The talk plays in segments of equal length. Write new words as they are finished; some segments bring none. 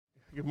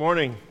Good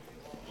morning.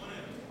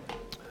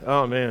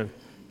 Oh, man.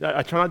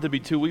 I try not to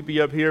be too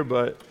weepy up here,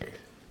 but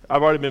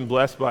I've already been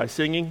blessed by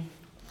singing,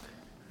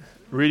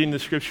 reading the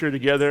scripture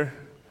together,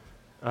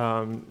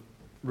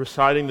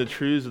 reciting the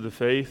truths of the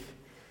faith.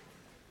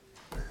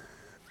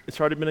 It's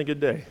already been a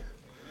good day.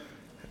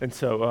 And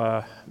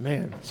so,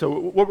 so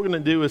what we're going to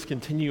do is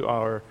continue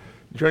our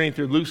journey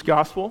through Luke's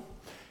gospel.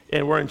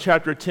 And we're in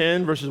chapter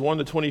 10, verses 1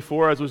 to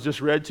 24, as was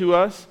just read to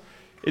us.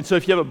 And so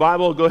if you have a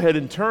Bible, go ahead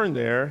and turn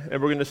there,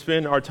 and we're going to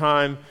spend our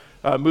time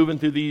moving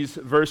through these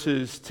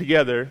verses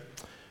together.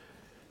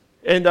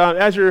 And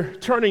as you're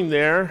turning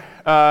there,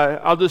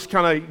 I'll just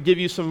kind of give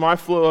you some of my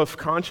flow of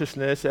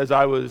consciousness as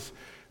I was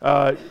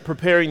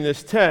preparing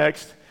this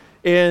text.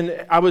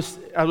 And I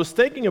was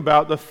thinking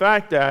about the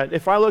fact that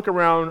if I look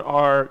around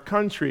our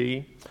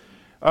country,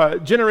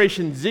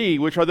 Generation Z,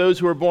 which are those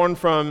who were born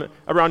from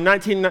around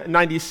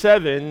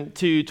 1997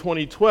 to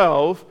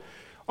 2012,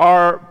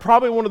 are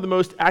probably one of the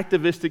most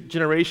activistic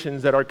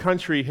generations that our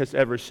country has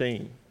ever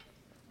seen.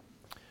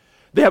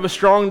 They have a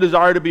strong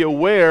desire to be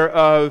aware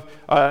of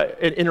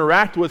and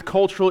interact with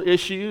cultural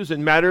issues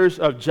and matters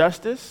of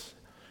justice.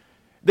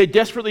 They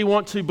desperately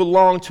want to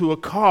belong to a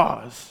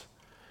cause.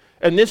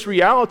 And this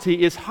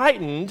reality is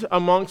heightened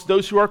amongst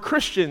those who are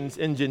Christians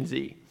in Gen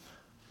Z.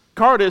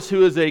 Cardis,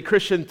 who is a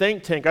Christian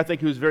think tank, I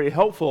think who's very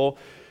helpful,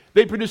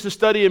 they produced a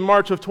study in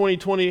March of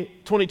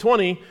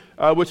 2020,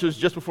 which was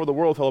just before the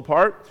world fell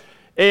apart.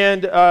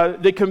 And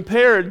they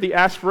compared the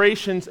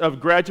aspirations of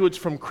graduates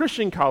from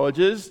Christian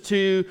colleges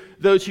to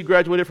those who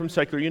graduated from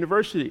secular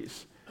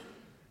universities.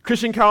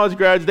 Christian college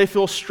grads, they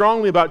feel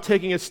strongly about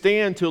taking a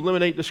stand to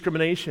eliminate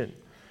discrimination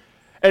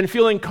and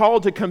feeling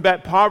called to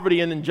combat poverty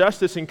and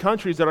injustice in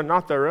countries that are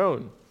not their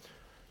own.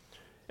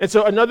 And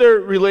so another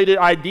related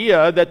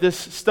idea that this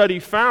study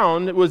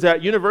found was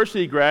that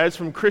university grads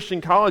from Christian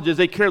colleges,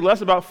 they care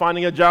less about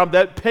finding a job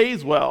that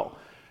pays well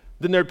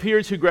than their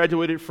peers who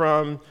graduated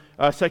from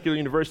secular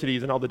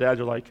universities, and all the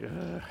dads are like, you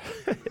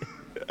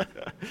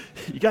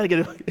gotta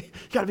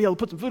be able to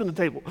put some food on the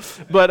table.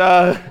 But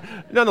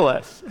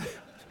nonetheless,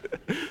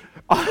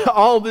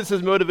 all of this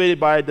is motivated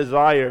by a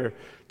desire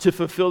to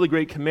fulfill the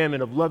great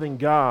commandment of loving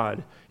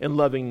God and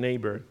loving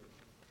neighbor.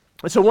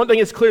 And so one thing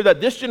is clear,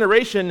 that this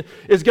generation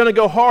is going to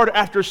go hard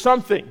after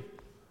something.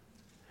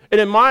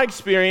 And in my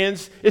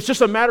experience, it's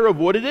just a matter of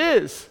what it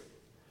is.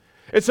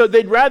 And so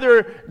they'd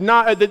rather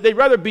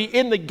be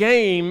in the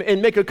game and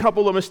make a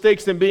couple of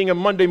mistakes than being a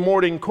Monday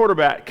morning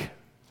quarterback.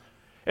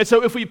 And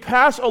so if we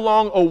pass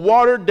along a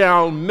watered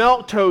down,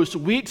 milquetoast,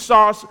 wheat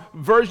sauce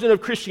version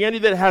of Christianity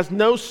that has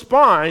no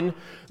spine,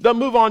 they'll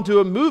move on to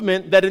a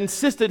movement that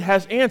insisted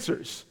has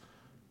answers,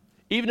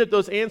 even if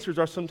those answers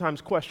are sometimes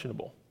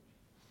questionable.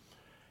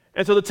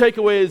 And so the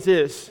takeaway is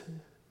this: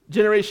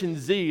 Generation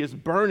Z is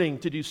burning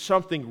to do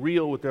something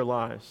real with their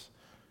lives.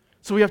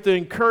 So we have to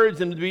encourage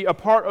them to be a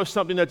part of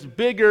something that's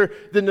bigger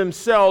than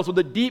themselves, with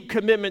a deep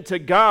commitment to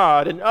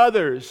God and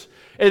others,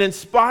 and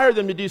inspire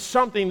them to do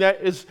something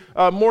that is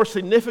more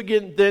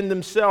significant than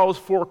themselves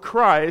for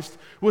Christ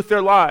with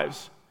their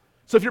lives.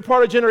 So if you're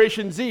part of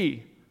Generation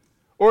Z,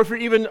 or if you're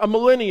even a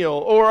millennial,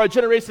 or a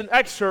Generation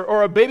Xer,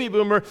 or a baby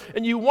boomer,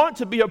 and you want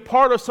to be a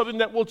part of something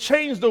that will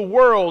change the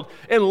world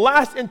and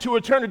last into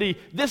eternity,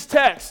 this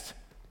text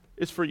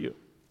is for you.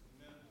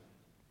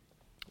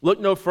 Look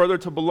no further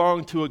to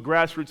belong to a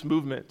grassroots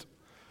movement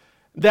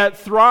that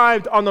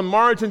thrived on the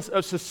margins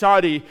of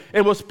society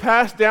and was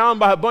passed down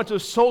by a bunch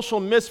of social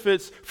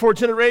misfits for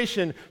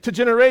generation to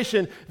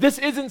generation. This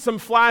isn't some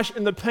flash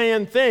in the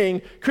pan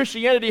thing.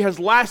 Christianity has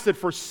lasted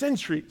for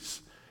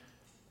centuries.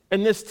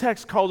 And this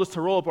text calls us to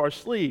roll up our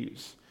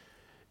sleeves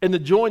and to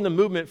join the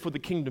movement for the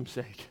kingdom's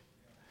sake.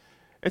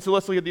 And so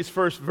let's look at the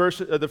first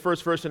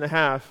verse and a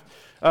half.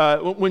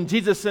 When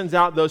Jesus sends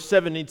out those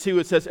 72,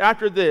 it says,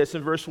 after this,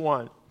 in verse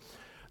 1,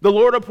 the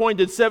Lord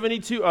appointed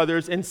 72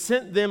 others and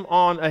sent them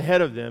on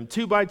ahead of them,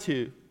 2 by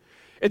 2,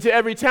 into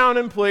every town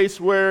and place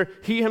where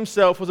he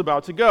himself was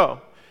about to go.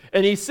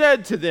 And he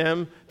said to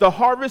them, the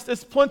harvest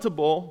is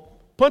plentiful,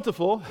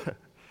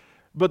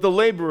 but the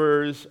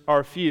laborers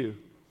are few.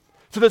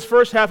 So this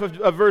first half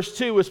of verse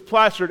 2 is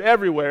plastered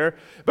everywhere,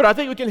 but I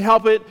think we can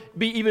help it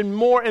be even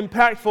more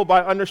impactful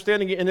by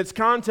understanding it in its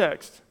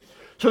context.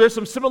 So there's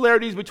some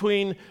similarities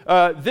between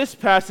this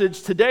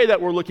passage today that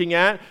we're looking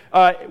at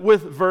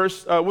with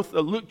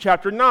Luke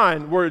chapter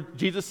 9, where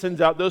Jesus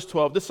sends out those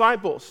 12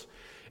 disciples,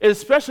 and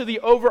especially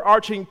the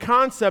overarching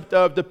concept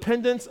of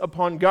dependence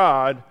upon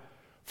God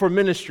for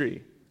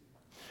ministry.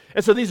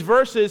 And so these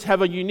verses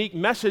have a unique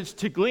message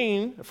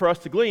for us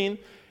to glean,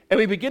 and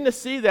we begin to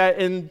see that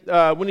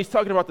when he's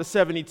talking about the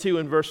 72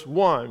 in verse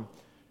 1.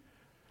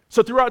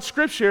 So throughout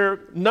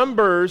Scripture,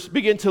 Numbers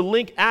begin to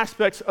link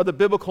aspects of the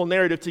biblical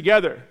narrative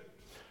together.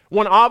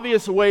 One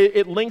obvious way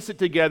it links it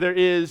together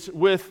is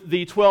with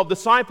the 12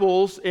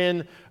 disciples,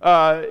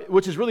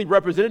 which is really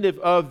representative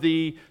of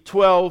the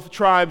 12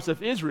 tribes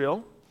of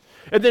Israel.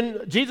 And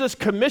then Jesus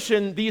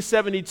commissioned these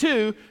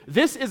 72.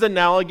 This is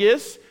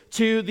analogous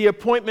to the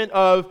appointment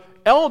of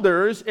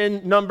elders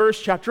in Numbers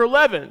chapter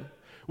 11.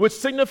 which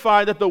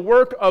signified that the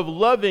work of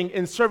loving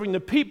and serving the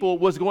people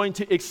was going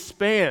to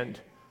expand.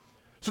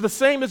 So the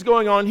same is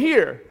going on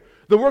here.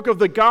 The work of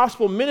the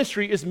gospel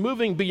ministry is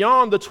moving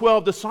beyond the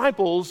 12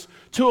 disciples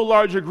to a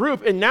larger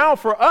group. And now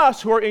for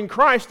us who are in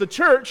Christ, the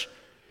church,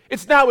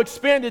 it's now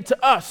expanded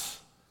to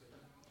us.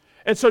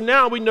 And so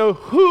now we know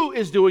who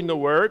is doing the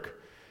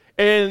work,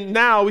 and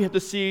now we have to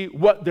see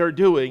what they're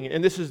doing.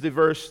 And this is the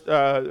verse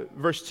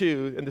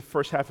 2 in the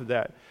first half of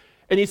that.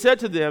 And he said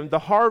to them, the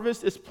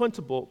harvest is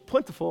plentiful.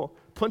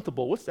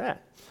 What's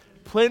that?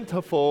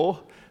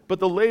 Plentiful, but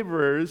the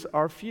laborers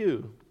are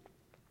few.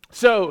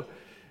 So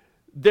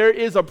there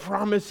is a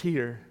promise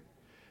here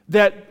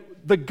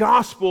that the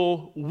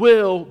gospel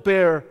will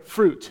bear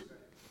fruit.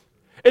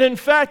 And in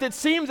fact, it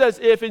seems as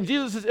if in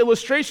Jesus'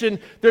 illustration,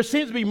 there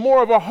seems to be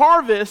more of a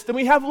harvest than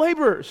we have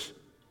laborers.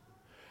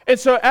 And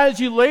so as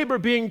you labor,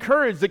 be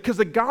encouraged, because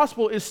the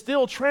gospel is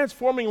still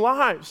transforming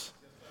lives.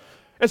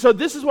 And so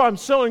this is why I'm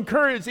so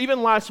encouraged.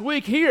 Even last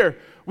week here,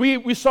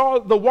 we saw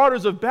the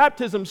waters of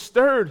baptism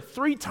stirred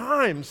 3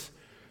 times.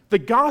 The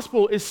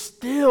gospel is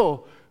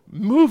still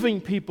moving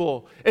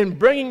people and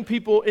bringing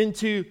people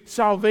into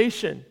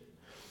salvation.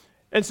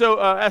 And so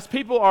as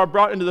people are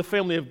brought into the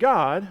family of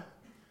God,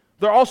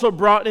 they're also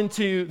brought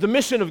into the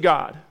mission of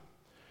God.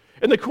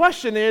 And the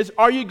question is,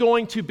 are you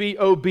going to be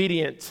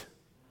obedient?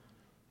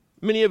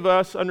 Many of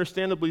us,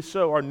 understandably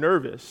so, are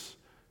nervous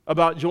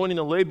about joining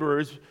the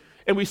laborers,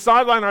 and we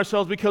sideline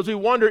ourselves because we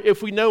wonder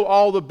if we know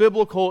all the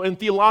biblical and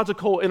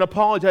theological and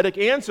apologetic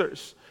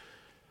answers.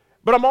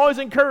 But I'm always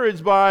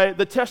encouraged by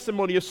the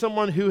testimony of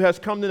someone who has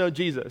come to know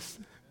Jesus.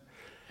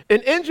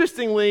 And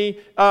interestingly,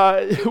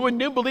 when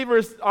new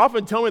believers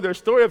often tell me their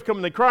story of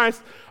coming to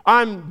Christ,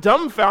 I'm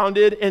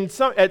dumbfounded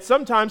at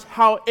sometimes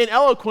how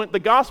ineloquent the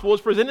gospel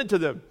is presented to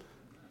them.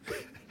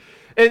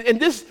 And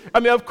this,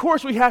 of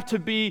course we have to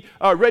be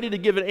ready to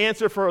give an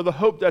answer for the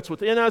hope that's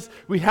within us.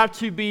 We have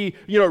to be,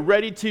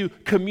 ready to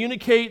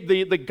communicate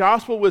the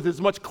gospel with as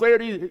much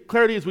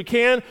clarity as we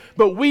can,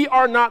 but we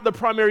are not the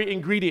primary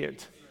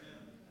ingredient.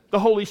 The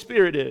Holy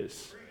Spirit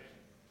is.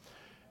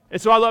 And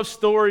so I love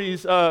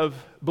stories of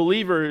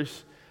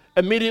believers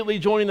immediately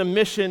joining the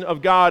mission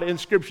of God in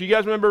Scripture. You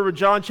guys remember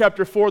John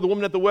chapter 4, the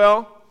woman at the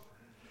well?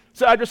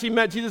 So after she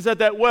met Jesus at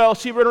that well,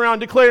 she went around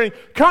declaring,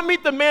 "Come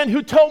meet the man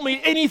who told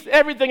me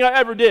everything I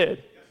ever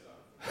did."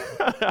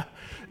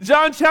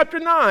 John chapter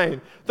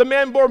 9, the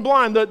man born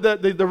blind,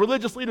 the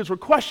religious leaders were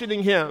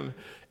questioning him.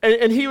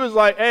 And he was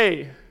like,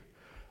 "Hey,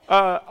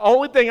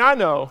 only thing I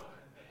know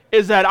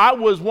is that I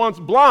was once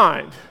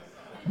blind,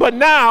 but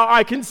now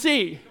I can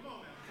see."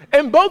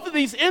 And both of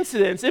these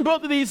incidents, in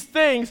both of these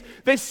things,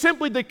 they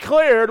simply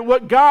declared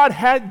what God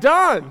had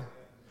done.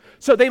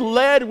 So they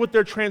led with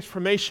their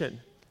transformation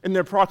and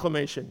their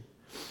proclamation.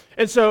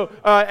 And so,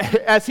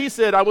 as he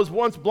said, I was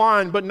once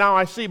blind, but now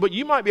I see. But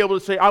you might be able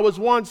to say, I was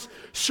once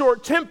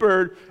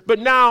short-tempered, but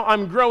now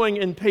I'm growing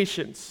in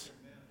patience.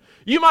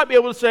 You might be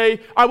able to say,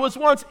 I was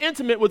once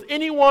intimate with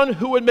anyone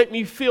who would make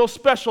me feel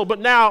special, but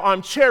now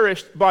I'm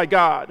cherished by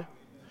God.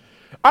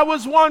 I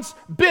was once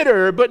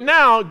bitter, but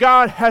now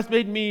God has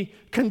made me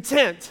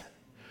content.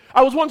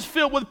 I was once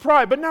filled with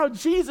pride, but now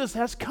Jesus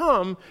has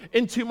come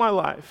into my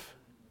life.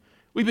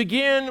 We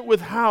begin with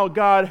how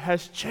God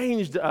has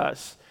changed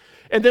us.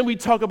 And then we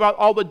talk about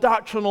all the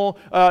doctrinal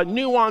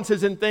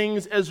nuances and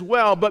things as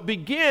well. But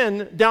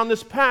beginning down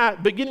this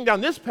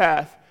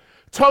path,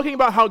 talking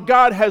about how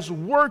God has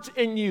worked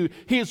in you.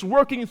 He is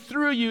working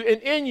through you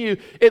and in you.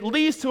 It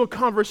leads to a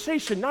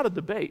conversation, not a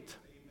debate.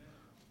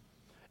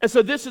 And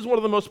so this is one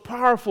of the most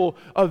powerful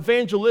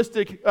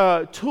evangelistic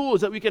tools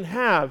that we can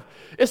have,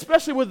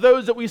 especially with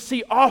those that we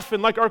see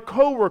often, like our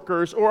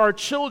coworkers or our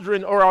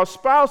children or our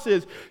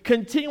spouses,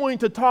 continuing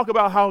to talk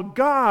about how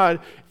God,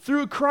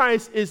 through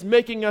Christ, is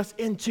making us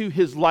into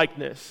his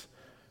likeness.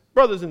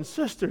 Brothers and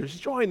sisters,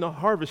 join the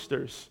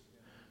harvesters.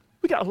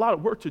 We got a lot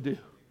of work to do.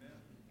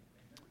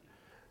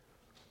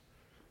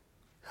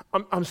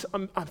 I'm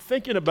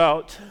thinking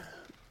about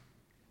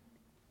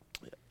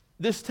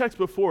this text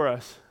before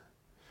us.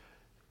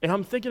 And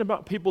I'm thinking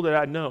about people that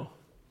I know.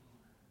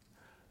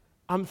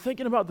 I'm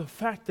thinking about the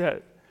fact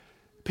that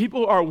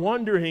people are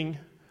wondering,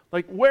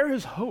 like, where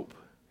is hope?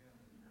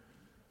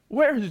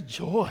 Where is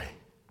joy?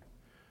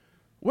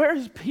 Where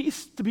is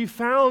peace to be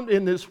found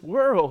in this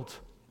world?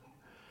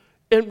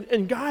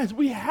 And guys,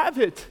 we have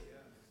it.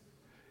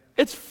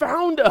 It's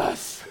found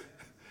us.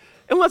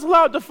 And let's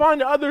allow it to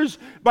find others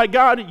by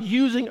God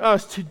using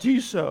us to do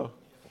so.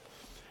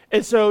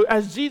 And so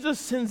as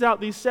Jesus sends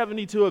out these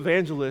 72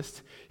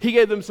 evangelists, he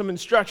gave them some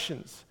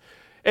instructions.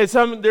 And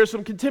there's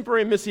some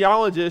contemporary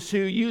missiologists who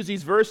use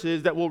these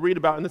verses that we'll read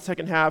about in the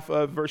second half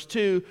of verse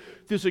 2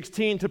 through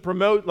 16 to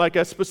promote like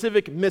a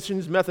specific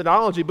missions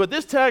methodology. But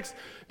this text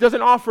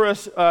doesn't offer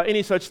us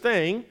any such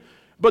thing.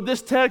 But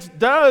this text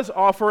does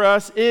offer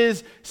us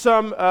is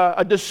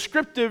a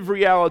descriptive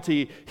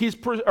reality. He's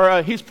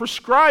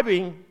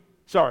describing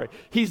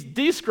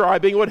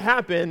what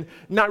happened,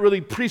 not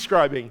really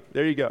prescribing.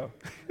 There you go.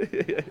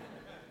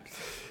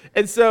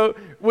 And so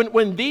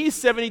when these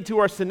 72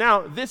 are sent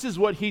out, this is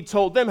what he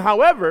told them.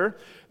 However,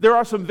 there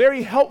are some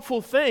very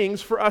helpful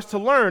things for us to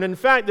learn. In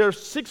fact, there are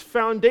 6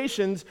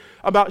 foundations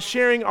about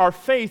sharing our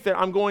faith that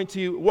I'm going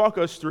to walk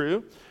us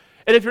through.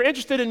 And if you're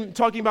interested in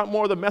talking about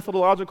more of the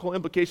methodological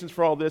implications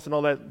for all this and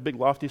all that big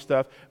lofty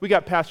stuff, we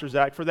got Pastor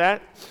Zach for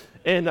that.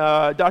 And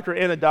Dr.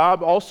 Anna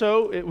Dobb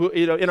also,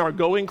 in our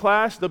going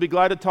class, they'll be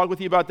glad to talk with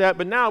you about that.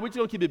 But now we're just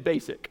going to keep it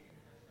basic.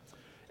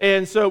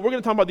 And so we're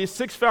going to talk about these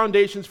 6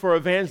 foundations for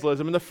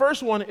evangelism. And the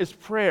first one is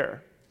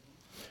prayer.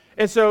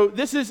 And so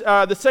this is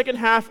the second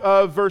half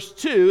of verse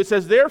 2. It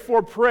says,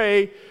 therefore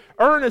pray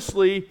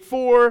earnestly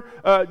to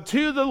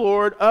the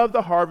Lord of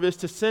the harvest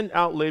to send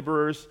out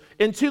laborers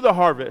into the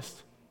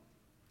harvest.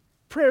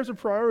 Prayer is a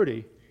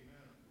priority.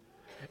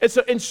 And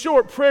so in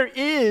short, prayer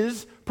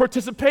is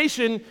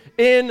participation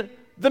in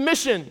the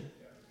mission.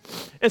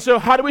 And so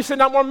how do we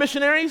send out more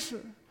missionaries?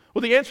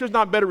 Well, the answer is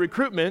not better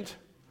recruitment,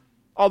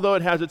 although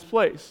it has its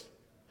place.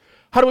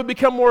 How do we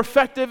become more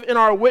effective in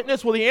our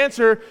witness? Well, the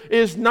answer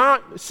is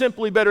not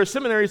simply better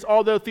seminaries,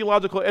 although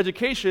theological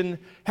education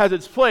has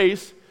its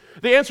place.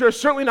 The answer is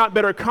certainly not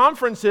better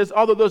conferences,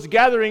 although those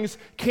gatherings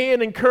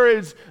can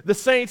encourage the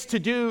saints to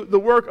do the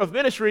work of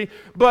ministry.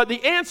 But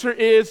the answer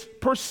is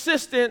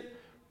persistent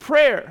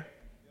prayer.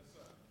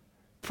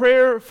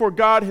 Prayer for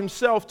God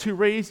himself to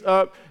raise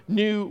up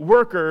new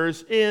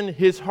workers in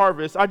his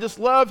harvest. I just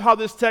love how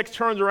this text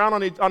turns around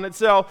on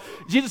itself.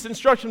 Jesus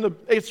instructs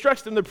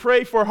them to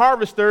pray for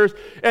harvesters,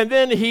 and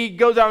then he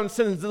goes out and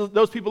sends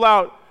those people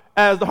out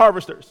as the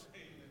harvesters.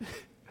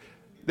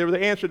 They were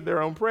the answer to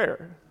their own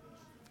prayer.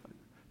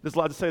 There's a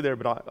lot to say there,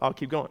 but I'll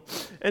keep going.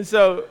 And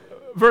so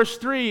verse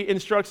 3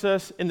 instructs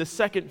us in the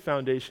second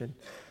foundation,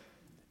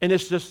 and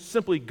it's just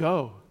simply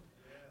go.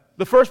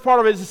 The first part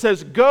of it is it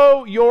says,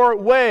 go your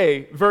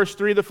way, verse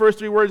 3, the first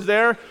 3 words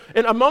there.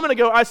 And a moment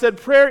ago, I said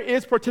prayer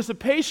is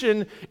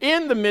participation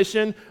in the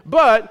mission,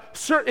 but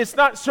it's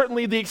not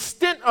certainly the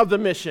extent of the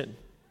mission.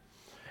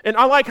 And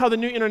I like how the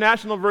New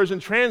International Version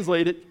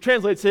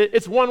translates it.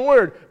 It's one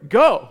word,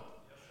 go,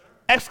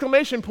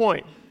 exclamation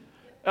point.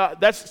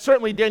 That's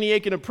certainly Danny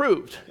Aiken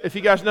approved, if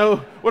you guys know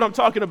what I'm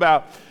talking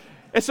about.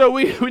 And so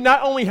we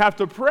not only have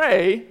to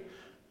pray,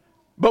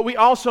 but we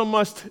also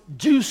must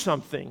do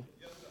something.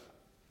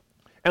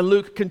 And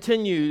Luke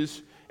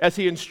continues as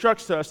he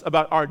instructs us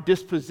about our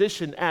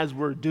disposition as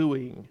we're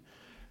doing.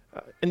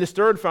 In this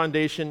third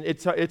foundation, it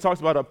talks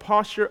about a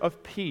posture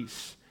of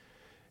peace.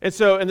 And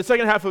so in the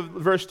second half of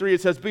verse 3,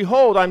 it says,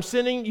 behold, I'm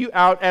sending you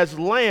out as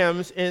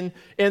lambs in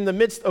the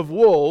midst of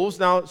wolves.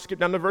 Now skip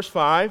down to verse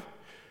 5.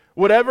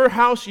 Whatever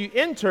house you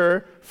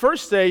enter,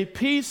 first say,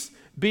 peace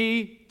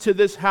be to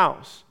this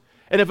house.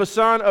 And if a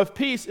son of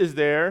peace is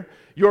there,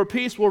 your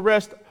peace will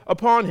rest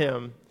upon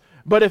him.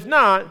 But if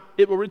not,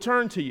 it will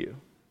return to you.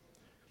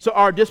 So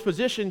our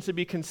disposition to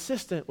be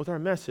consistent with our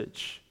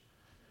message.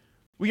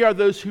 We are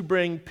those who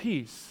bring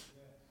peace.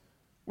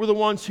 We're the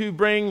ones who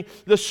bring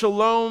the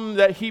shalom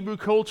that Hebrew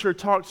culture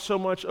talked so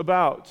much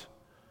about.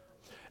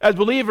 As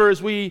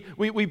believers, we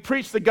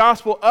preach the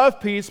gospel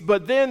of peace,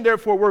 but then,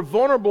 therefore, we're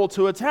vulnerable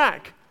to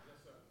attack.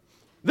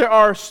 There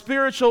are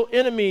spiritual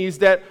enemies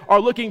that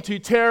are looking to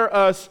tear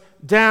us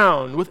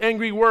down with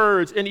angry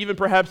words and even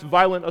perhaps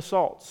violent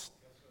assaults.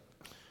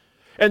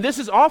 And this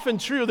is often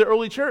true of the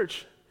early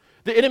church.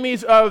 The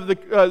enemies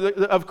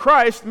of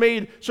Christ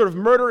made sort of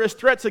murderous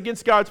threats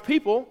against God's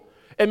people,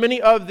 and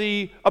many of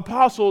the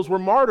apostles were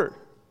martyred.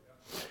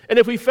 And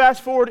if we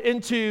fast forward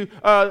into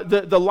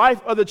the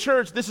life of the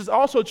church, this is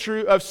also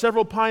true of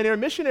several pioneer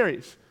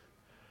missionaries.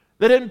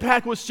 They didn't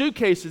pack with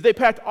suitcases. They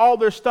packed all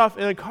their stuff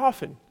in a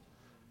coffin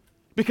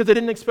because they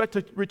didn't expect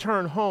to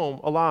return home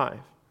alive.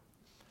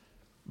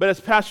 But as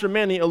Pastor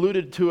Manny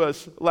alluded to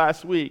us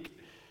last week,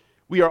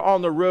 we are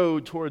on the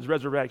road towards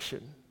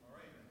resurrection.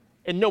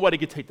 And nobody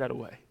can take that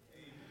away.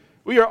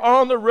 We are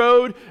on the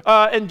road,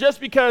 and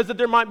just because that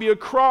there might be a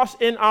cross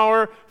in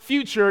our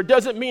future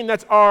doesn't mean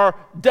that's our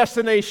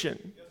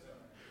destination.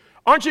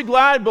 Aren't you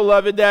glad,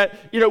 beloved,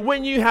 that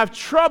when you have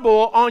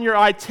trouble on your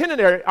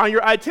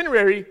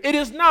itinerary, it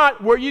is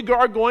not where you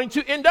are going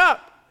to end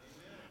up.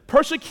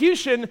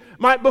 Persecution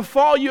might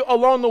befall you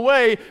along the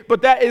way,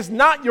 but that is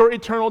not your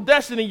eternal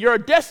destiny. Your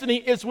destiny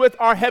is with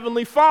our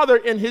Heavenly Father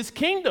in His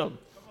kingdom.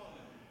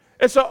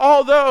 And so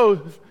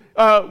although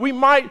we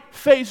might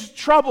face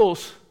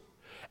troubles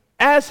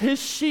as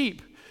His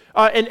sheep,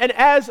 and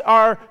as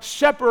our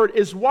shepherd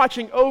is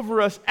watching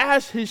over us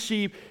as His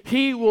sheep,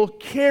 He will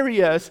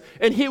carry us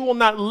and He will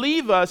not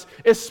leave us,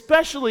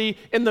 especially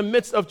in the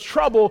midst of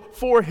trouble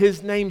for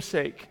His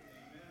namesake.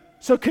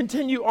 So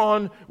continue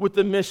on with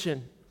the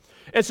mission.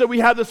 And so we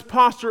have this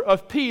posture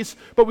of peace,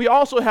 but we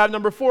also have,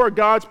 number 4,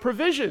 God's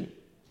provision.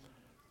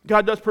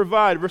 God does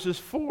provide, verses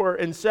 4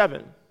 and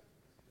 7.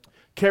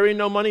 Carry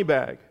no money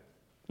bag,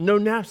 no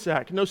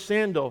knapsack, no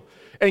sandal,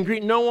 and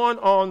greet no one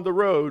on the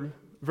road,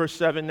 verse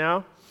 7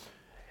 now,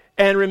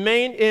 and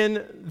remain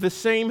in the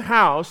same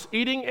house,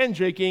 eating and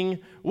drinking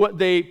what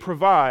they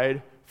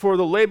provide, for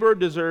the laborer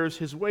deserves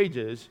his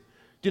wages.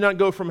 Do not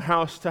go from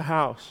house to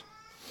house.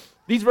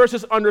 These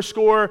verses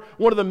underscore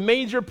one of the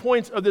major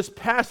points of this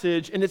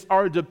passage, and it's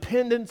our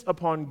dependence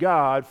upon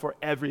God for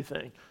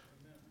everything.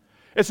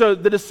 And so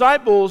the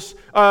disciples,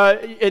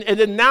 and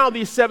then now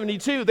these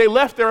 72, they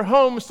left their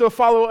homes to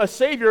follow a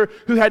Savior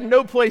who had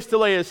no place to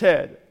lay his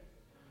head.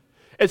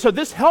 And so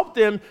this helped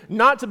them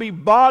not to be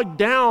bogged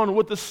down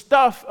with the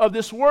stuff of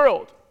this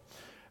world.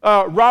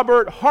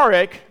 Robert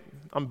Harrick,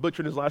 I'm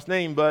butchering his last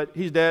name, but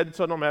he's dead,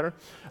 so it don't matter,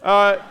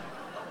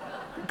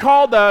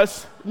 called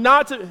us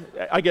not to,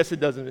 I guess it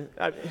doesn't,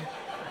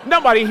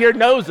 nobody here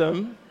knows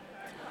him,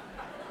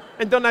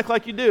 and don't act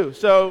like you do,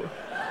 so,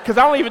 because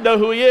I don't even know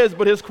who he is,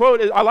 but his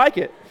quote, I like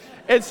it.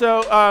 And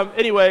so,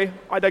 anyway,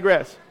 I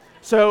digress.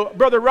 So,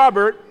 Brother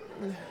Robert,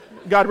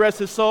 God rest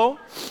his soul,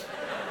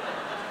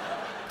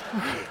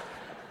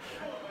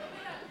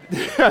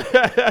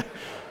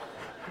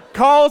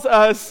 calls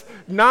us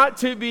not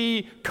to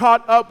be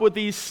caught up with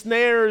these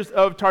snares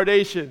of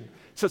tardation.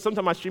 So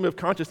sometimes my stream of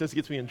consciousness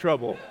gets me in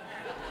trouble.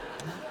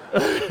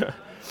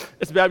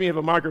 It's bad when you have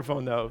a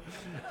microphone, though.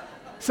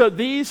 So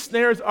these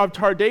snares of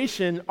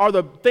tardation are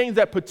the things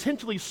that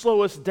potentially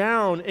slow us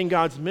down in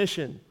God's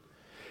mission.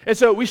 And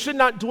so we should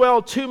not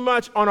dwell too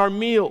much on our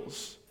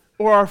meals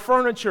or our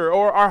furniture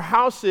or our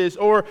houses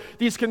or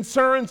these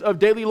concerns of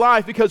daily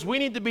life, because we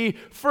need to be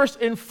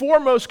first and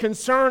foremost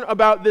concerned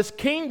about this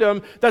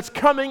kingdom that's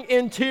coming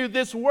into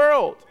this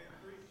world.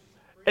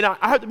 And I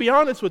have to be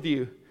honest with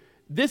you,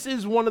 this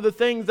is one of the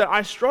things that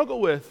I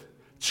struggle with,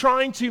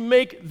 trying to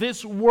make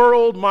this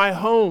world my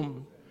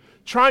home.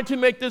 Trying to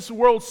make this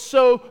world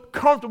so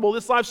comfortable,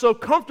 this life so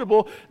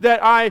comfortable that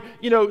I,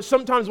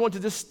 sometimes want to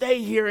just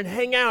stay here and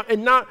hang out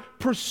and not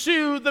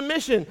pursue the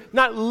mission,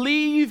 not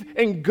leave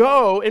and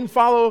go and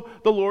follow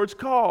the Lord's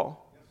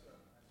call.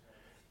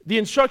 The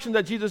instructions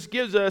that Jesus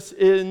gives us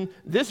in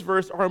this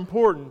verse are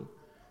important.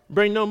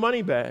 Bring no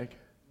money bag,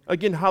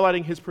 again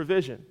highlighting his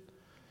provision.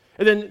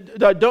 And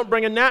then don't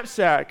bring a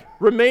knapsack.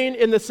 Remain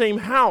in the same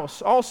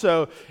house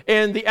also.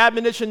 And the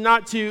admonition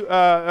not to,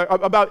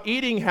 about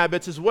eating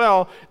habits as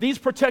well. These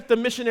protect the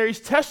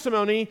missionary's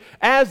testimony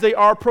as they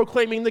are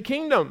proclaiming the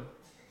kingdom.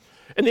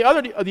 And the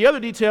other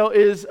detail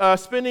is not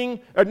spending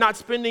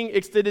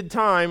extended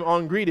time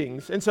on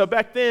greetings. And so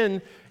back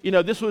then,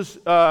 this was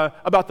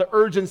about the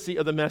urgency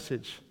of the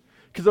message.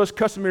 Because those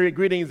customary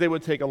greetings, they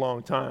would take a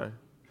long time.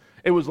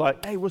 It was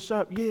like, hey, what's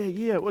up?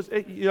 Yeah, what's,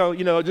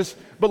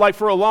 but like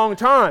for a long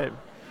time.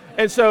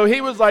 And so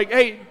he was like,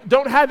 hey,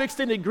 don't have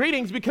extended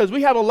greetings because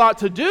we have a lot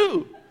to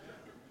do.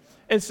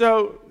 And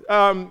so,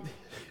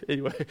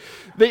 anyway,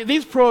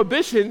 these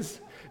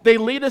prohibitions, they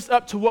lead us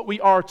up to what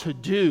we are to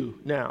do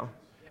now.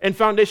 And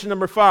foundation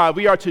number 5,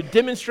 we are to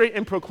demonstrate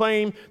and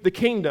proclaim the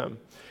kingdom.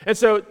 And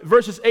so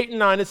verses 8 and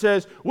 9, it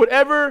says,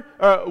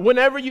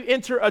 whenever you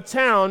enter a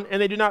town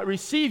and they do not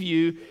receive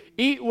you,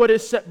 eat what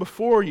is set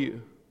before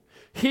you.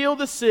 Heal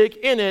the sick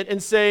in it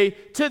and say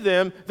to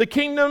them, the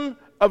kingdom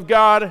of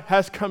God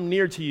has come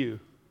near to you.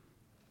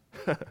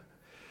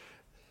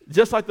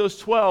 Just like those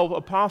 12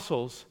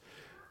 apostles,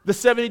 the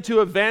 72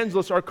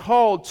 evangelists are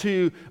called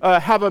to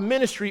have a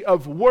ministry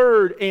of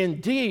word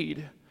and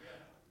deed.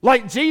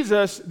 Like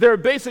Jesus, their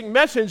basic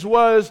message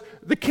was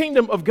the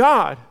kingdom of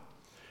God.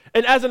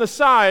 And as an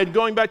aside,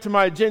 going back to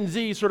my Gen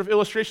Z sort of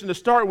illustration to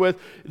start with,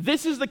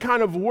 this is the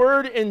kind of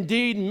word and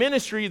deed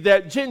ministry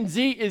that Gen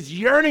Z is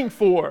yearning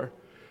for.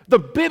 The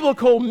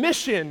biblical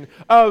mission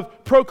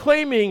of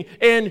proclaiming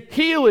and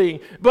healing.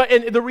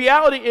 And the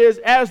reality is,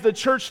 as the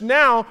church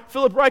now,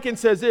 Philip Ryken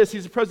says this,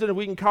 he's the president of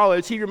Wheaton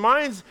College, he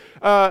reminds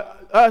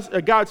us,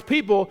 God's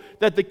people,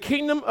 that the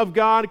kingdom of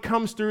God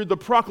comes through the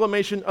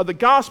proclamation of the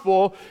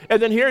gospel,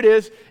 and then here it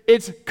is,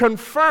 it's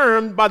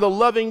confirmed by the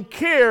loving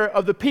care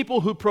of the people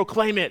who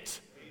proclaim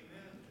it.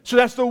 So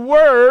that's the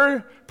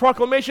word,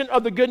 proclamation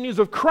of the good news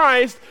of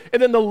Christ,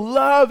 and then the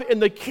love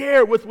and the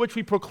care with which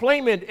we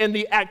proclaim it and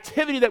the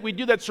activity that we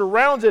do that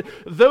surrounds it.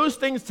 Those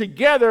things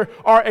together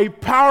are a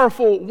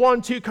powerful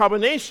 1-2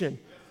 combination.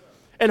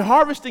 And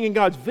harvesting in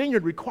God's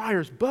vineyard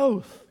requires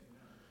both.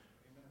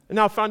 And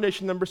now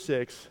foundation number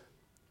 6,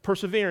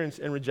 perseverance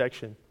and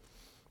rejection.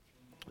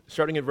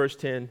 Starting at verse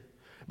 10.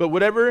 But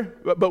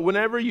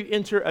whenever you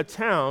enter a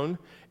town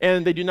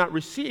and they do not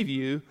receive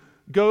you,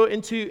 go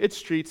into its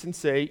streets and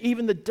say,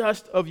 even the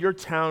dust of your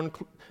town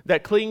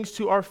that clings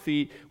to our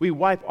feet, we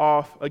wipe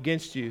off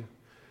against you.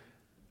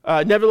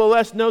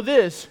 Nevertheless, know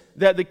this,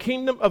 that the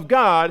kingdom of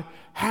God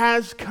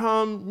has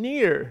come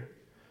near.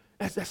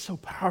 That's so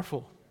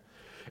powerful.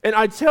 And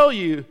I tell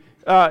you,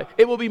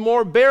 it will be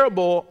more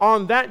bearable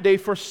on that day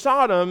for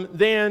Sodom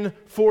than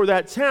for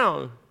that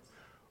town.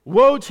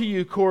 Woe to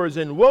you,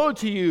 Chorazin! Woe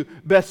to you,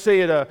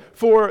 Bethsaida!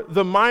 For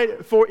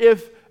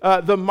if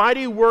the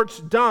mighty works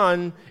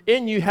done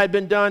in you had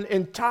been done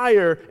in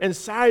Tyre and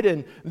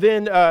Sidon,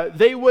 then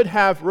they would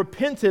have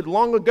repented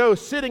long ago,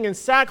 sitting in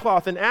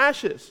sackcloth and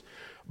ashes.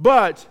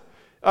 But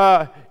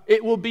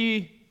it will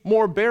be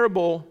more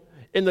bearable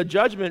in the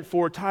judgment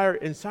for Tyre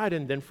and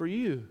Sidon than for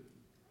you.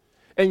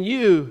 And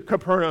you,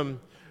 Capernaum,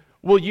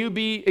 will you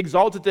be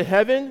exalted to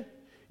heaven?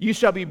 You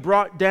shall be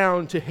brought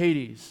down to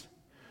Hades.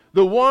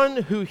 The one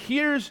who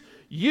hears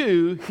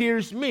you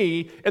hears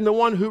me, and the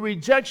one who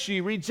rejects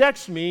you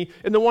rejects me,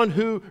 and the one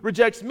who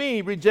rejects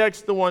me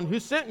rejects the one who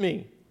sent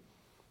me.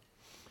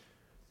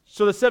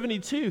 So the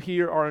 72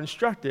 here are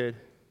instructed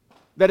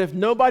that if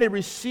nobody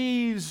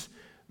receives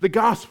the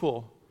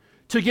gospel,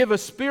 to give a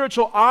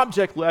spiritual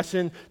object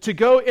lesson, to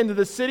go into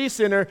the city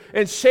center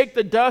and shake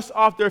the dust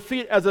off their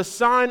feet as a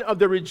sign of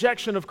their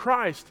rejection of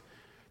Christ,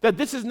 that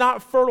this is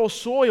not fertile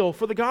soil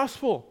for the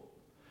gospel.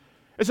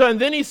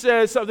 And then he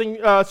says something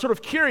sort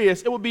of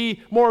curious. It will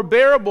be more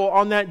bearable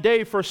on that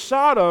day for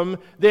Sodom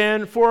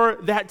than for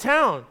that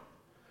town.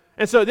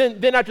 And so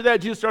then after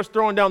that, Jesus starts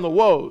throwing down the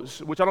woes,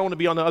 which I don't want to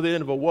be on the other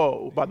end of a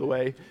woe, by the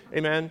way.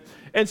 Amen.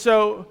 And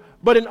so,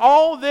 but in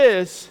all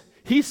this,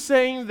 he's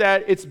saying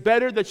that it's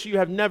better that you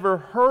have never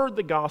heard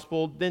the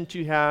gospel than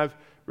to have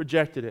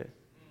rejected it.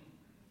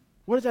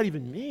 What does that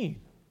even mean?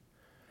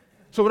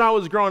 So when I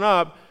was growing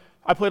up,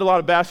 I played a lot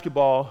of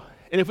basketball.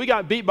 And if we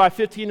got beat by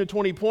 15 to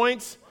 20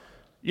 points,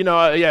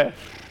 I'm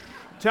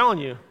telling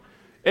you,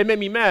 it made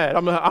me mad.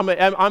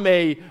 I'm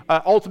a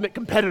ultimate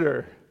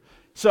competitor.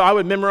 So I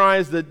would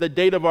memorize the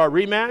date of our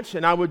rematch,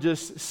 and I would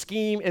just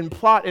scheme and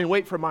plot and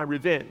wait for my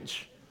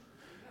revenge.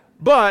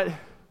 But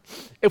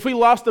if we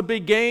lost a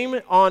big game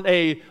on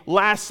a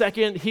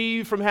last-second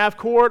heave from half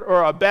court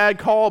or a bad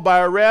call by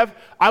a ref,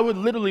 I would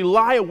literally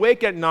lie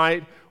awake at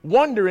night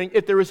wondering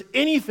if there was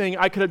anything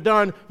I could have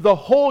done the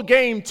whole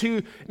game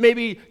to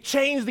maybe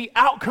change the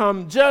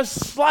outcome just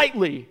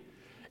slightly.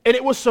 And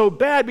it was so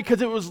bad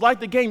because it was like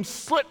the game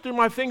slipped through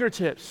my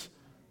fingertips.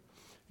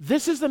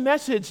 This is the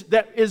message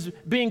that is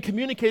being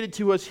communicated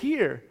to us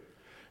here.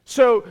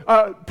 So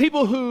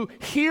people who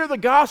hear the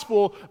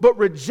gospel but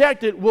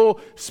reject it will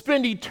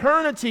spend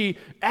eternity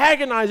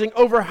agonizing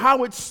over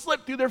how it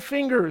slipped through their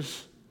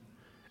fingers.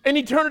 An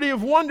eternity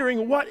of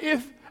wondering, what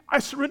if I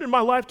surrendered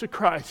my life to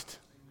Christ?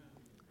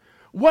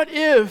 What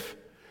if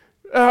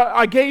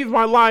I gave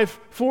my life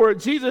for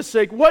Jesus'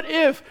 sake? What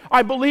if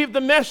I believed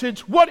the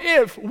message? What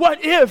if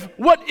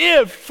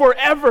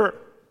forever?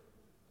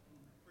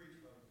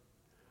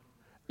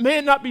 May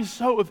it not be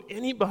so of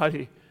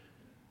anybody.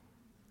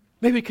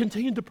 May we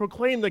continue to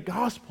proclaim the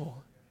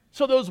gospel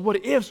so those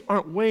what ifs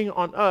aren't weighing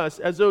on us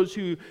as those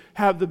who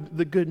have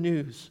the good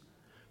news.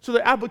 So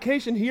the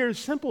application here is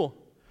simple.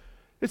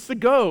 It's to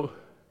go.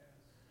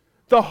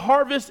 The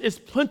harvest is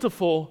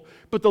plentiful,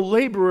 but the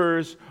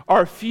laborers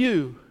are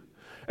few.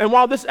 And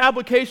while this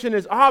application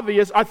is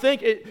obvious, I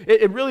think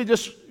it really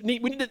just we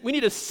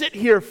need to sit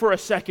here for a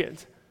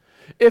second.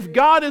 If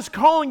God is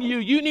calling you,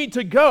 you need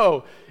to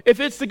go. If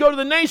it's to go to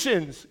the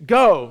nations,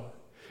 go.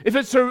 If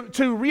it's to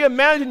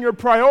reimagine your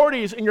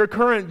priorities in your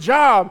current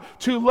job,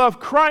 to love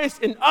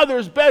Christ and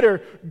others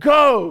better,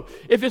 go.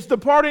 If it's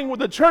departing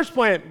with a church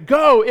plant,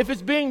 go. If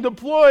it's being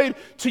deployed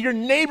to your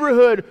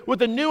neighborhood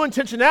with a new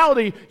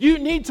intentionality, you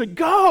need to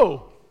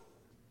go.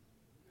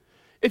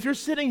 If you're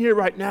sitting here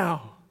right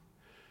now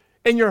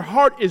and your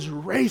heart is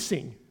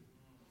racing,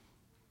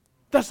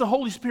 that's the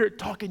Holy Spirit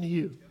talking to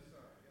you,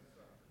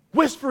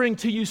 whispering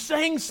to you,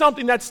 saying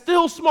something. That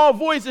still small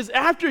voice is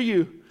after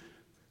you.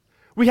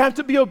 We have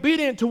to be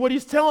obedient to what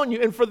he's telling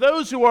you. And for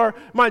those who are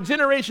my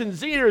Generation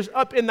Zers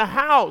up in the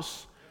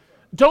house,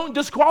 don't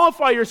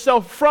disqualify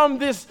yourself from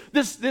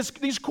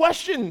these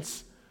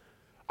questions.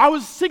 I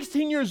was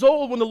 16 years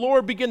old when the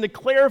Lord began to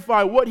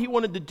clarify what he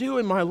wanted to do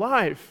in my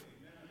life.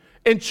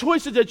 And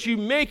choices that you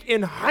make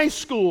in high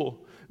school,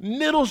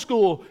 middle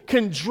school,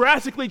 can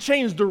drastically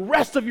change the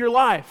rest of your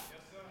life.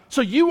 So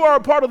you are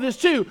a part of this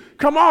too.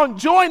 Come on,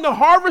 join the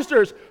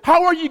harvesters.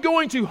 How are you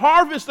going to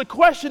harvest? The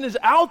question is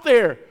out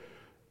there.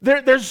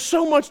 There's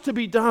so much to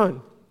be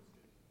done.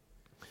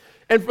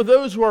 And for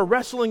those who are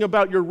wrestling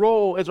about your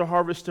role as a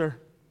harvester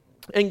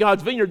in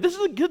God's vineyard, this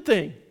is a good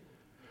thing.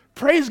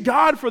 Praise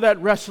God for that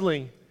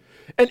wrestling.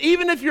 And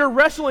even if your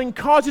wrestling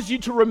causes you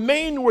to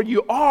remain where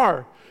you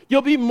are,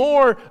 you'll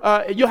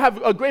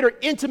have a greater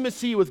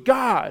intimacy with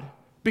God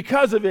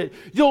because of it.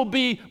 You'll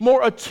be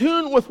more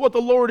attuned with what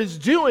the Lord is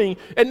doing,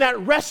 and that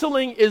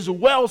wrestling is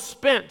well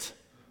spent.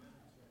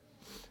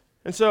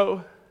 And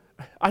so,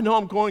 I know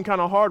I'm going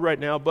kind of hard right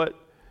now, but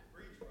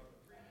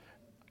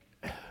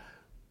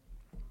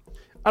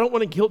I don't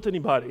want to guilt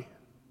anybody,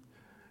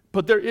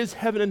 but there is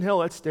heaven and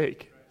hell at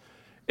stake.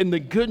 And the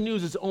good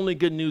news is only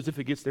good news if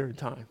it gets there in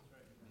time.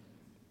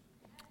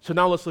 So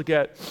now let's look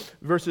at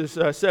verses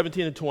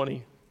 17 and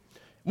 20.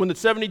 When the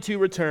 72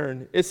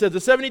 return, it says, the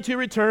 72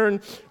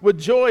 return with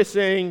joy,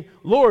 saying,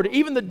 Lord,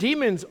 even the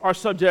demons are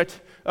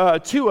subject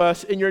to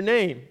us in your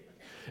name.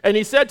 And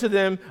he said to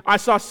them, I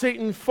saw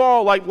Satan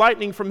fall like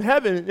lightning from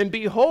heaven, and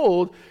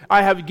behold,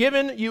 I have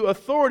given you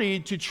authority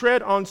to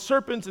tread on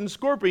serpents and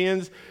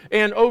scorpions,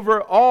 and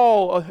over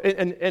all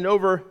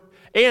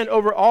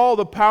over all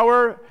the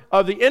power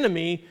of the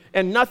enemy,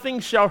 and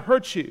nothing shall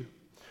hurt you.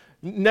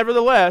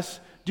 Nevertheless,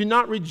 do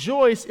not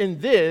rejoice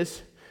in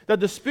this, that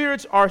the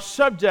spirits are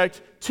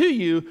subject to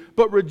you,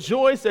 but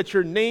rejoice that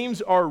your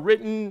names are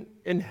written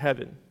in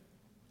heaven.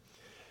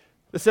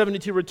 The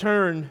 72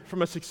 returned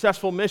from a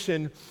successful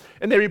mission,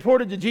 and they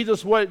reported to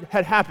Jesus what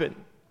had happened.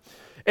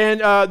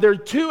 And there are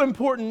two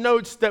important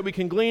notes that we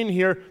can glean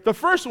here. The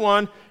first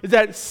one is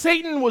that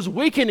Satan was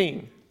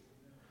weakening.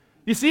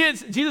 You see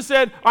it? Jesus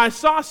said, I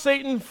saw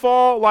Satan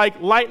fall like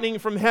lightning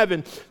from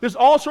heaven. There's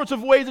all sorts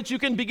of ways that you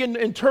can begin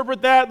to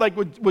interpret that, like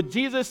with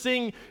Jesus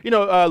seeing,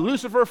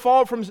 Lucifer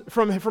fall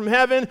from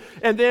heaven.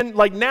 And then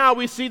like now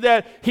we see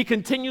that he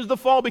continues to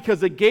fall because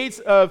the gates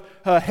of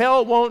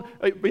hell won't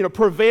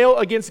prevail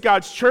against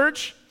God's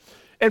church.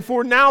 And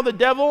for now the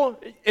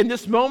devil, in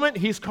this moment,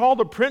 he's called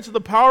the prince of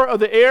the power of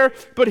the air,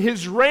 but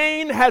his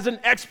reign has an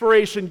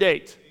expiration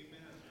date. Amen.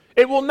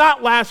 It will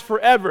not last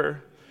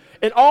forever.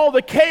 And all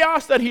the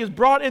chaos that he has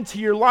brought into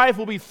your life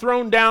will be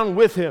thrown down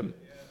with him.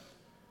 Yeah.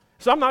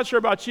 So I'm not sure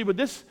about you, but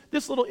this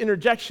little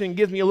interjection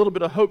gives me a little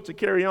bit of hope to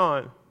carry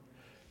on.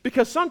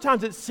 Because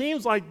sometimes it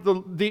seems like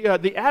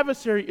the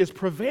adversary is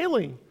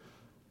prevailing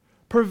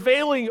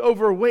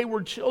over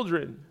wayward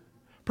children,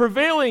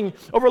 prevailing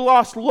over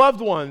lost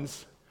loved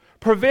ones,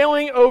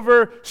 prevailing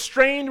over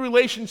strained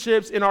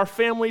relationships in our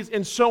families,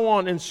 and so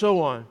on and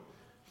so on.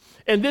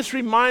 And this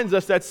reminds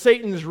us that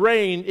Satan's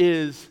reign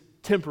is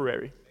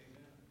temporary.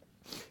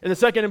 And the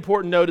second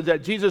important note is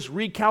that Jesus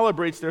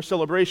recalibrates their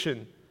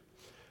celebration.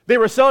 They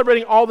were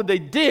celebrating all that they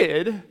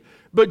did,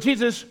 but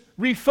Jesus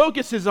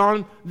refocuses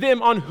on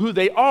them on who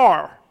they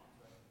are.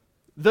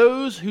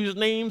 Those whose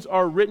names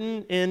are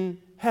written in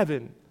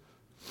heaven.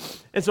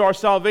 And so our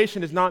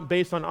salvation is not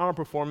based on our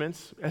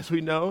performance, as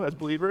we know, as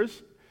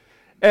believers,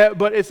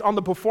 but it's on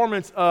the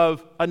performance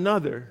of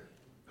another,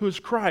 who is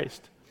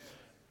Christ.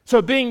 So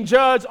being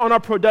judged on our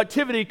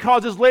productivity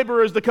causes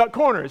laborers to cut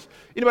corners.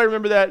 Anybody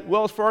remember that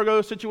Wells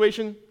Fargo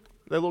situation,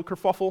 that little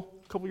kerfuffle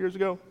a couple years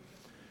ago?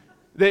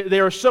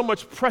 There are so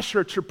much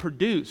pressure to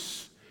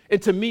produce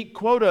and to meet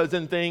quotas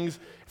and things.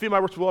 If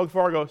anybody works for Wells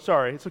Fargo,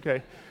 sorry, it's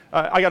okay.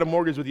 I got a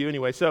mortgage with you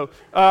anyway. So,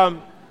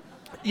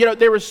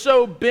 they were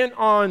so bent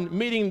on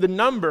meeting the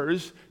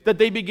numbers that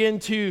they began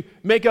to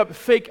make up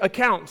fake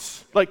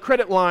accounts, like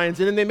credit lines,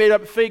 and then they made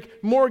up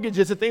fake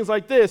mortgages and things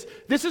like this.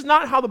 This is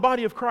not how the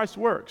body of Christ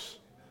works.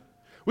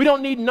 We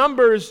don't need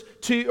numbers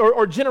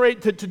to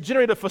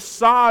generate a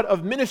facade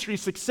of ministry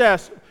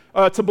success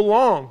to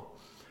belong.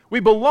 We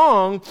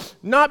belong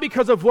not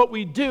because of what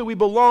we do. We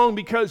belong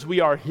because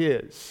we are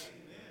His.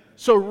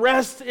 So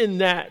rest in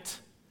that.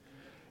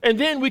 And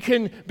then we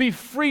can be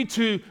free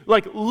to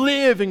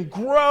live and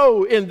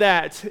grow in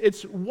that.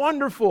 It's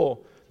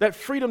wonderful, that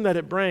freedom that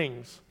it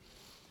brings.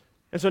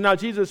 And so now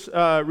Jesus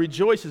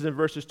rejoices in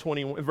verse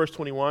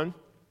 21.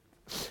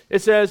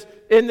 It says,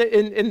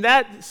 in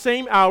that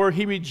same hour,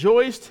 he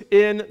rejoiced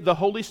in the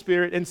Holy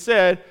Spirit and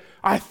said,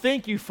 I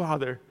thank you,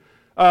 Father,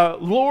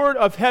 Lord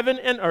of heaven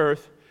and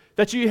earth,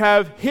 that you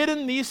have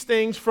hidden these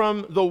things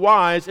from the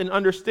wise and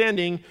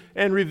understanding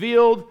and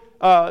revealed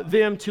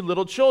them to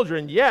little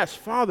children. Yes,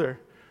 Father,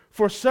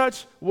 for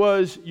such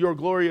was your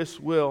glorious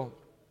will.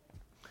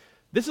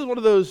 This is one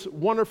of those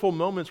wonderful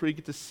moments where you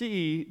get to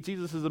see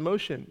Jesus'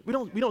 emotion. We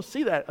don't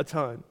see that a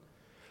ton.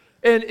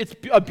 And it's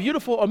a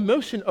beautiful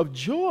emotion of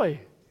joy.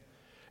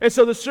 And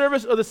so the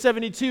service of the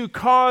 72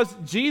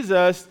 caused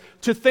Jesus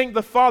to thank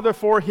the Father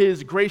for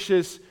his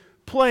gracious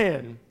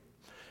plan.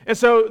 And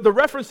so the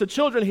reference to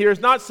children here is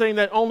not saying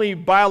that only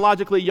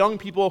biologically young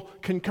people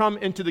can come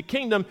into the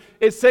kingdom.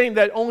 It's saying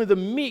that only the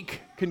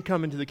meek can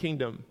come into the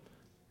kingdom.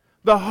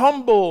 The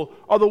humble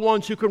are the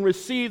ones who can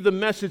receive the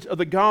message of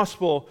the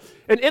gospel.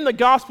 And in the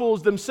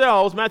gospels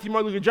themselves, Matthew,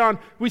 Mark, Luke, and John,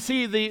 we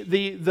see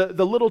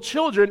the little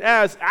children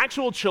as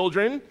actual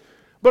children,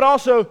 but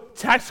also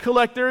tax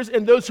collectors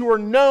and those who are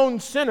known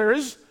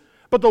sinners.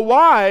 But the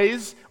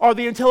wise are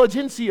the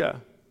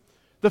intelligentsia,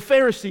 the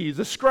Pharisees,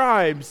 the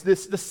scribes, the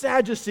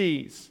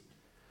Sadducees.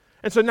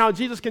 And so now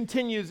Jesus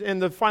continues in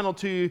the final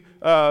two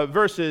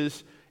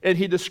verses, and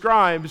he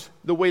describes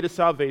the way to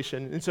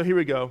salvation. And so here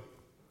we go.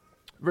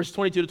 Verse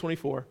 22 to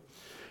 24.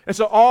 And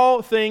so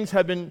all things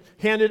have been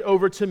handed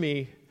over to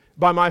me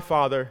by my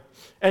Father,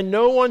 and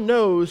no one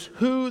knows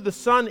who the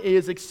Son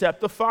is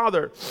except the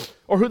Father,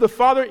 or who the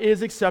Father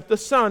is except the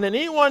Son, and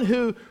anyone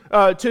who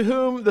to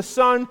whom the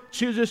Son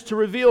chooses to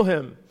reveal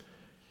him.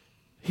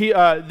 He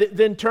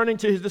then turning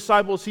to his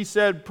disciples, he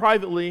said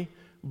privately,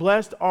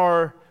 "Blessed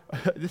are,"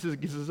 this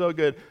is so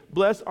good,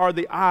 "blessed are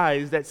the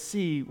eyes that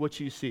see what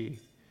you see.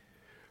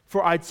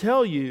 For I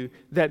tell you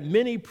that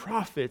many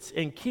prophets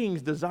and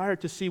kings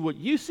desired to see what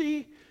you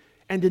see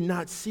and did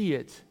not see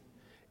it,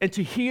 and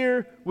to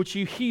hear what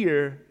you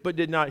hear but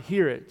did not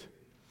hear it."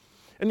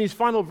 In these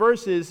final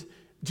verses,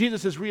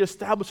 Jesus is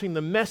reestablishing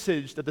the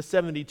message that the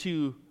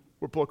 72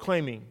 were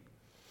proclaiming.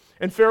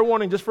 And fair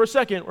warning, just for a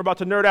second, we're about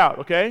to nerd out,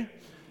 okay?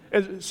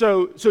 And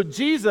so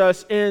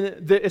Jesus,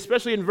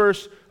 especially in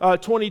verse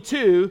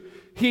 22,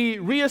 he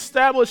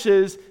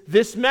reestablishes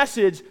this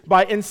message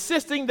by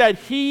insisting that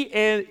he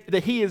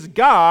is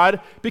God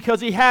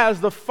because he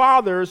has the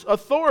Father's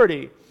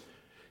authority.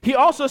 He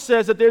also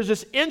says that there's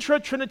this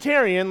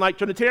intra-Trinitarian, like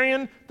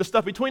Trinitarian, the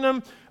stuff between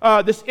them,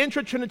 this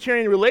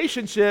intra-Trinitarian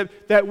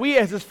relationship that we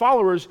as his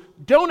followers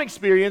don't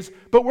experience,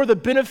 but we're the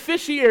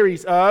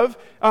beneficiaries of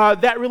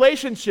that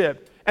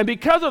relationship. And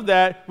because of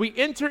that, we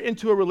enter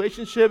into a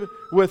relationship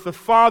with the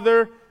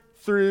Father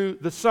through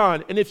the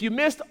Son. And if you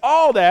missed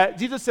all that,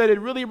 Jesus said it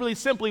really, really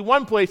simply.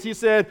 One place, he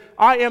said,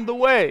 I am the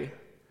way,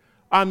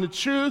 I'm the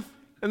truth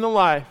and the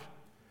life,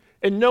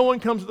 and no one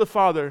comes to the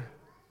Father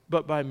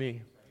but by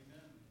me.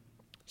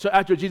 So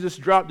after Jesus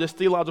dropped this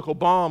theological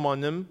bomb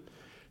on them,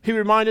 he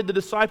reminded the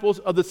disciples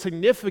of the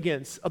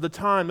significance of the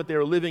time that they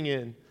were living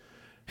in.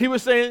 He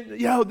was saying,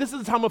 this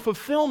is a time of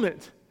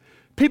fulfillment.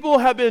 People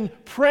have been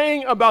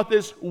praying about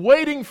this,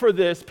 waiting for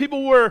this.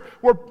 People were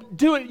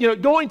doing,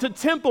 going to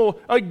temple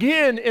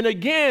again and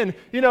again,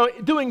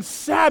 doing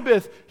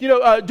Sabbath,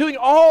 doing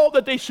all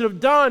that they should have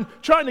done,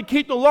 trying to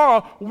keep the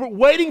law,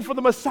 waiting for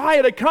the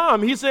Messiah to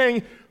come. He's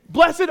saying,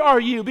 blessed are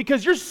you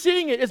because you're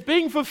seeing it. It's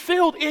being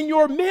fulfilled in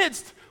your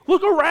midst.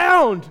 Look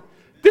around.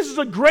 This is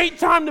a great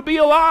time to be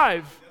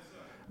alive.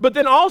 But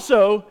then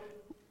also,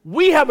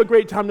 we have a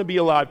great time to be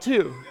alive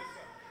too.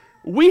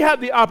 We have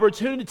the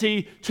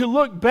opportunity to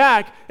look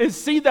back and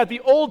see that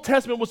the Old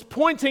Testament was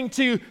pointing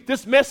to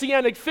this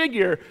messianic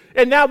figure.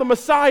 And now the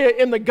Messiah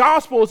in the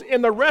Gospels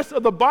and the rest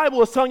of the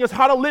Bible is telling us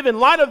how to live in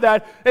light of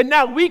that. And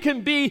now we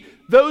can be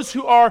those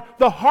who are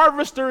the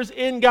harvesters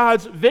in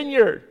God's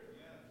vineyard.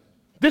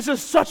 This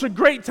is such a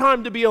great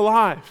time to be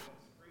alive.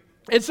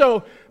 And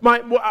so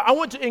I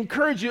want to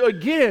encourage you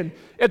again,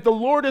 if the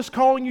Lord is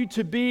calling you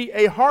to be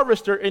a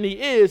harvester, and he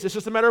is, it's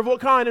just a matter of what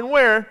kind and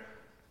where,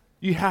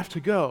 you have to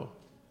go.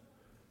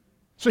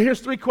 So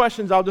here's 3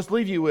 questions I'll just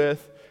leave you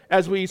with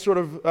as we sort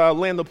of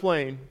land the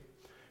plane.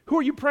 Who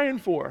are you praying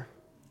for?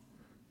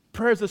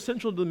 Prayer is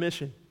essential to the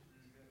mission.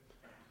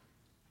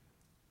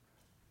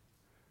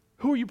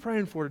 Who are you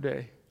praying for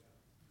today?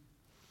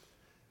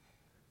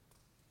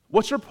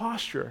 What's your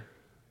posture?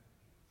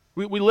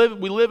 We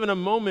live in a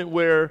moment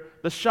where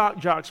the shock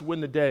jocks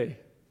win the day.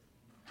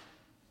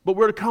 But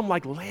we're to come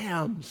like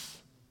lambs.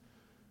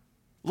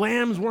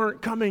 Lambs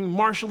weren't coming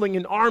marshaling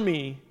an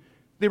army.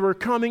 They were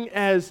coming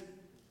as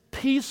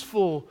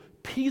peaceful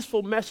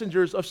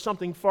messengers of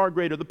something far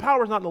greater. The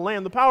power is not in the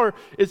lamb. The power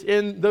is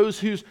in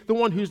the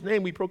one whose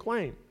name we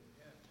proclaim.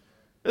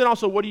 And then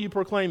also, what are you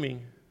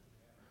proclaiming?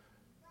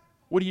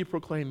 What are you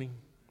proclaiming?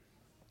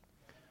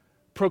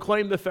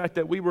 Proclaim the fact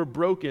that we were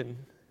broken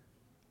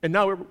and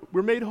now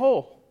we're made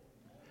whole.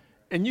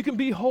 And you can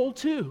be whole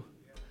too.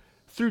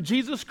 Through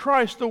Jesus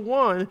Christ, the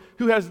one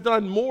who has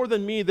done more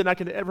than me than I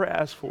could ever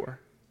ask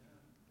for.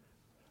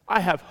 I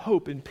have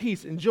hope and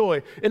peace and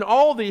joy in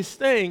all these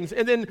things.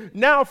 And then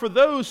now for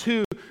those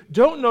who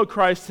don't know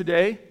Christ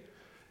today,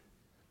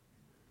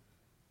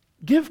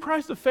 give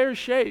Christ a fair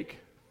shake.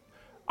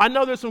 I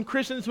know there's some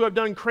Christians who have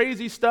done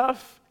crazy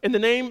stuff in the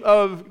name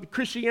of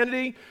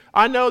Christianity.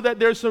 I know that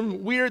there's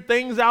some weird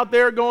things out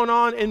there going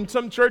on in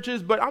some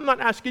churches, but I'm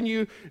not asking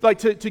you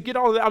to get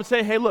all of that. I'm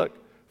saying, hey, look,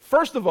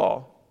 first of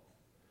all,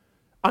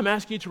 I'm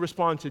asking you to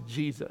respond to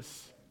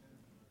Jesus.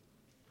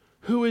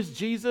 Who is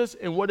Jesus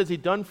and what has he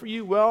done for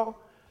you? Well,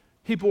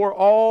 he bore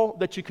all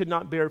that you could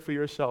not bear for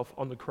yourself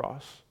on the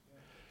cross.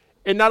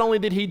 And not only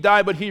did he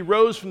die, but he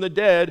rose from the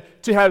dead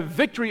to have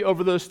victory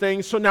over those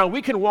things. So now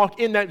we can walk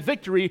in that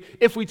victory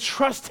if we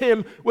trust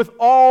him with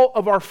all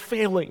of our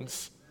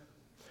failings.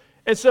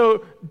 And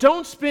so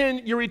don't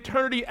spend your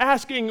eternity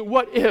asking,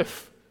 what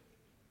if?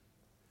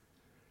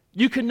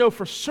 You can know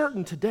for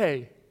certain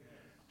today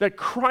that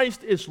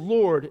Christ is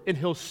Lord and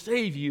he'll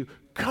save you.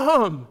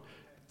 Come,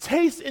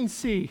 taste and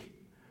see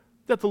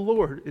that the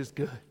Lord is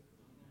good.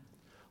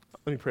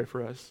 Let me pray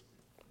for us.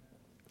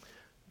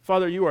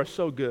 Father, you are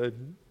so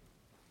good.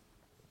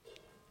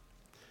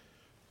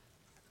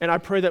 And I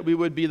pray that we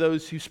would be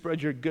those who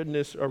spread your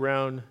goodness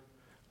around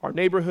our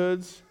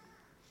neighborhoods,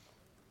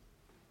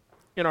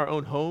 in our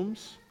own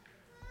homes,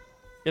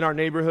 in our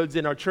neighborhoods,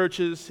 in our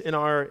churches, in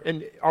our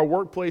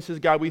workplaces.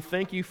 God, we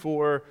thank you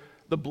for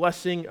the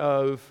blessing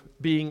of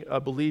being a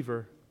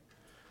believer.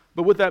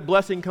 But with that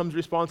blessing comes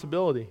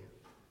responsibility.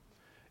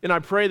 And I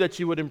pray that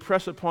you would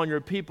impress upon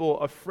your people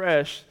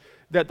afresh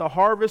that the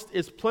harvest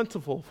is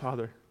plentiful,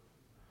 Father.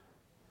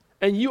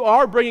 And you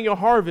are bringing a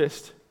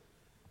harvest.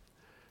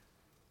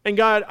 And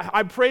God,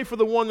 I pray for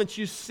the one that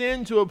you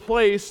send to a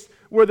place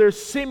where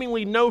there's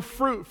seemingly no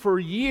fruit for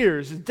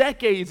years,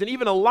 decades, and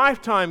even a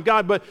lifetime,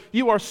 God, but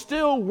you are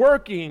still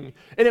working.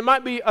 And it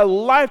might be a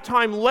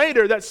lifetime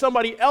later that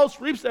somebody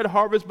else reaps that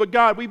harvest, but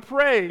God, we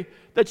pray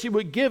that you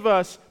would give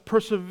us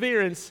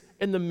perseverance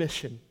in the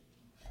mission.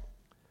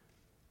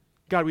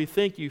 God, we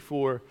thank you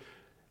for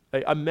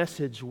a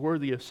message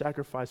worthy of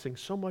sacrificing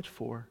so much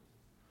for.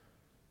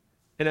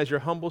 And as your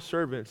humble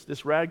servants,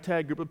 this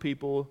ragtag group of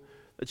people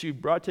that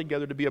you've brought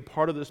together to be a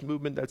part of this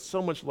movement that's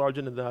so much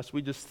larger than us,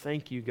 we just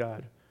thank you,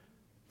 God,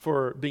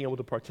 for being able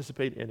to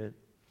participate in it.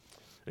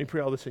 And we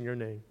pray all this in your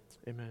name.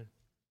 Amen.